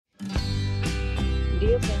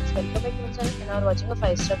Dear friends, welcome back to my channel and are watching a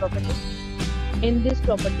 5-star property. In this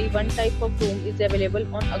property, one type of room is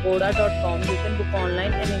available on agoda.com. You can book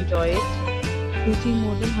online and enjoy it. To see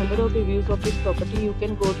more than 100 of reviews of this property, you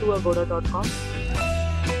can go to agoda.com.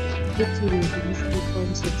 Its rating is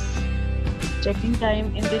 8.6. Check-in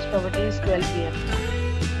time in this property is 12 pm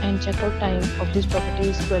and check-out time of this property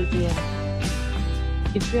is 12 pm.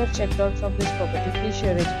 If you have checked out from this property, please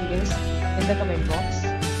share your experience in the comment box.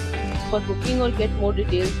 For booking or get more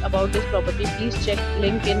details about this property, please check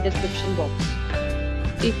link in description box.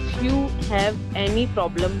 If you have any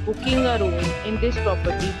problem booking a room in this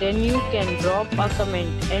property, then you can drop a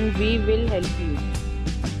comment and we will help you.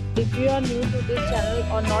 If you are new to this channel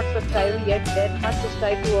or not subscribed yet, then must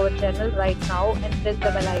subscribe to our channel right now and press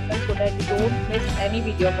the bell icon so that you don't miss any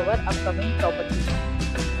video of our upcoming property.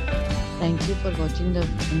 Thank you for watching the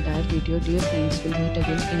entire video. Dear friends, we'll meet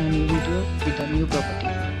again in a new video with a new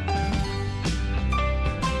property.